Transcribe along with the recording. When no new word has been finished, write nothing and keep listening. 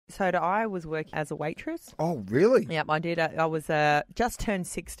So I was working as a waitress. Oh, really? Yep, I did. I was just turned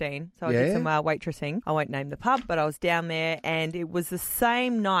 16, so I did some waitressing. I won't name the pub, but I was down there, and it was the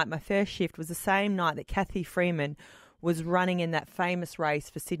same night, my first shift was the same night that Cathy Freeman was running in that famous race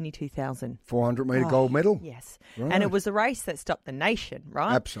for Sydney 2000. 400-metre gold medal? Yes. Right. And it was a race that stopped the nation,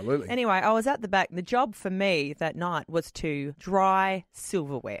 right? Absolutely. Anyway, I was at the back. The job for me that night was to dry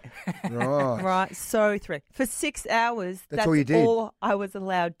silverware. Right. Right. So for 6 hours, That's all you did? all I was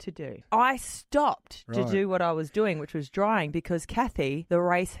allowed to do. I stopped to Right. do what I was doing, which was drying, because Cathy, the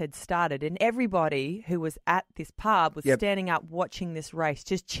race had started, and everybody who was at this pub was standing up watching this race,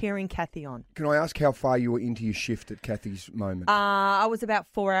 just cheering Cathy on. Can I ask how far you were into your shift at Cathy's moment? I was about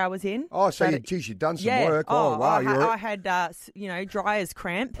 4 hours in. Oh, so But you'd done some yeah. work. Oh, wow. I had, dryer's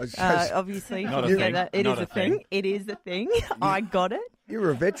cramp. Obviously, Not a you thing. get that. It Not is a a thing. thing. It is a thing. I got it. You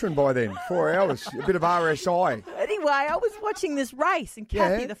were a veteran by then. 4 hours. A bit of RSI. Anyway, I was watching this race, and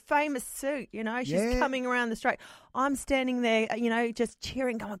Cathy, Yeah. the famous suit, she's Yeah. coming around the straight. I'm standing there, just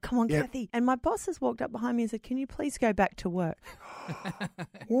cheering, going, come on, Yep. Cathy. And my boss has walked up behind me and said, can you please go back to work?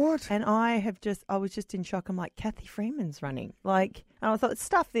 What? And I was just in shock. I'm like, Cathy Freeman's running. And I thought,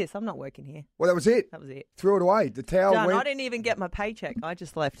 stuff this. I'm not working here. Well, that was it. That was it. Threw it away. The towel Done. went. I didn't even get my paycheck. I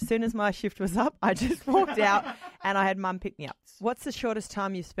just left. As soon as my shift was up, I just walked out, and I had Mum pick me up. What's the shortest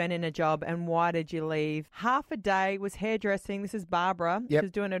time you've spent in a job, and why did you leave? Half a day was hairdressing. This is Barbara. Yep. She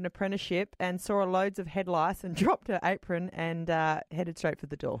was doing an apprenticeship and saw loads of head lice and dropped her apron and headed straight for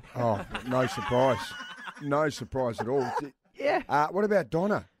the door. Oh, no surprise. No surprise at all. Yeah. What about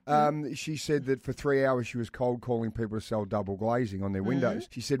Donna? She said that for 3 hours she was cold calling people to sell double glazing on their windows.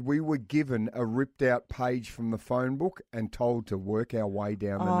 She said we were given a ripped out page from the phone book and told to work our way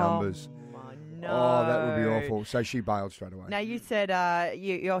down the numbers. No. Oh, that would be awful. So she bailed straight away. Now, you said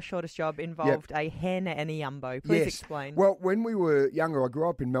your shortest job involved a hen and a yumbo. Please explain. Well, when we were younger, I grew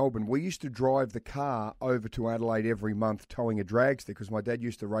up in Melbourne. We used to drive the car over to Adelaide every month towing a dragster because my dad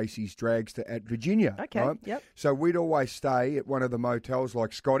used to race his dragster at Virginia. Okay, right? yep. So we'd always stay at one of the motels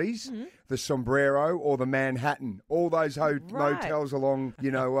like Scotty's, the Sombrero or the Manhattan, all those motels along,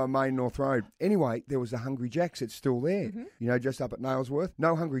 Main North Road. Anyway, there was a Hungry Jack's. It's still there, just up at Nailsworth.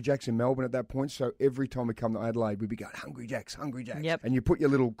 No Hungry Jack's in Melbourne at that point, so every time we come to Adelaide, we'd be going, Hungry Jack's, Hungry Jack's. Yep. And you put your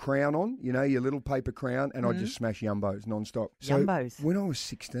little crown on, your little paper crown, and I'd just smash yumbos non-stop. So Yumbos. when I was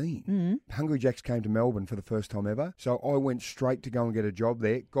 16, Hungry Jack's came to Melbourne for the first time ever, so I went straight to go and get a job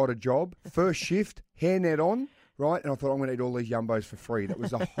there, got a job, first shift, hairnet on, right? And I thought, I'm going to eat all these yumbos for free. That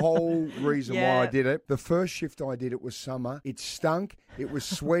was the whole reason why I did it. The first shift I did, it was summer. It stunk. It was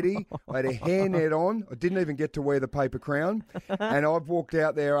sweaty. I had a hairnet on. I didn't even get to wear the paper crown. And I've walked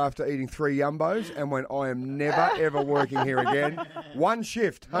out there after eating 3 yumbos and went, I am never, ever working here again. One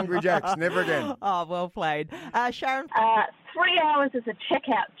shift, Hungry Jack's, never again. Oh, well played. Sharon? 3 hours as a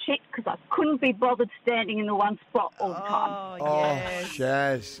checkout chick because I couldn't be bothered standing in the one spot all the time. Oh, yes.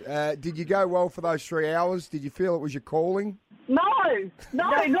 Shaz. Did you go well for those 3 hours? Did you feel it was your calling? No,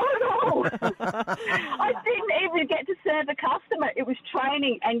 not at all. I didn't even get to serve a customer. It was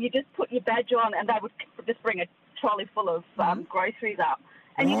training, and you just put your badge on, and they would just bring a trolley full of groceries up.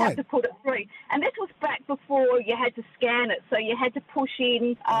 And you had to put it through. And this was back before you had to scan it, so you had to push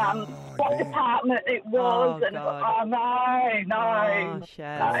in what department it was. Oh, God. No.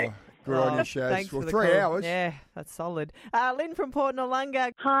 Shaz. Good on you, Shaz. Thanks Well, for the 3 call. hours. Yeah, that's solid. Lynn from Port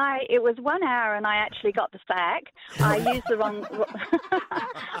Noarlunga. Hi, it was 1 hour and I actually got the sack. I used the wrong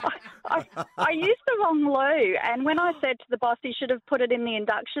I used the wrong loo, and when I said to the boss he should have put it in the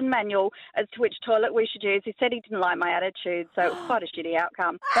induction manual as to which toilet we should use, he said he didn't like my attitude, so it was quite a shitty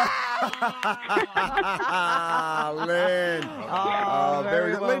outcome. Lynn. Oh,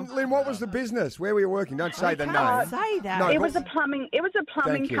 very good. well. Lynn, what was the business? Where were you working? Don't say the Can't name. say that. No, It but- was a plumbing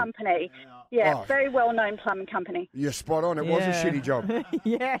Thank you. company. Yeah, Oh. very well-known plumbing company. You're spot on. It was a Yeah. shitty job.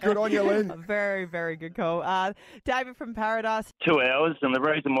 Yeah. Good on you, Lynn. A very, very good call. David from Paradise. 2 hours, and the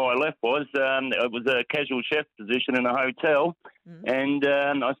reason why I left was it was a casual chef position in a hotel, and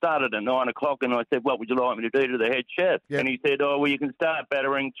I started at 9 o'clock, and I said, what would you like me to do to the head chef? Yep. And he said, oh, well, you can start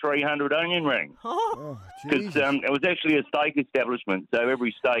battering 300 onion rings. Oh, Because Jesus. it was actually a steak establishment, so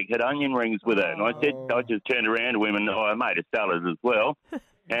every steak had onion rings with it. And I just turned around to him, and I made a salad as well.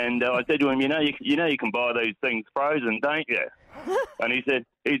 And I said to him, you know you can buy these things frozen, don't you? And he said,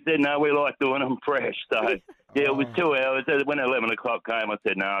 no, we like doing them fresh. So, yeah, it was 2 hours. When 11 o'clock came, I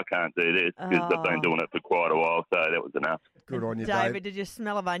said, no, I can't do this because I've been doing it for quite a while, so that was enough. Good on you, David, did you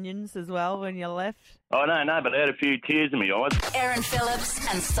smell of onions as well when you left? Oh, no, but I had a few tears in my eyes. Aaron Phillips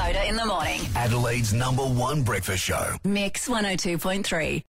and Soda in the morning. Adelaide's #1 breakfast show. Mix 102.3.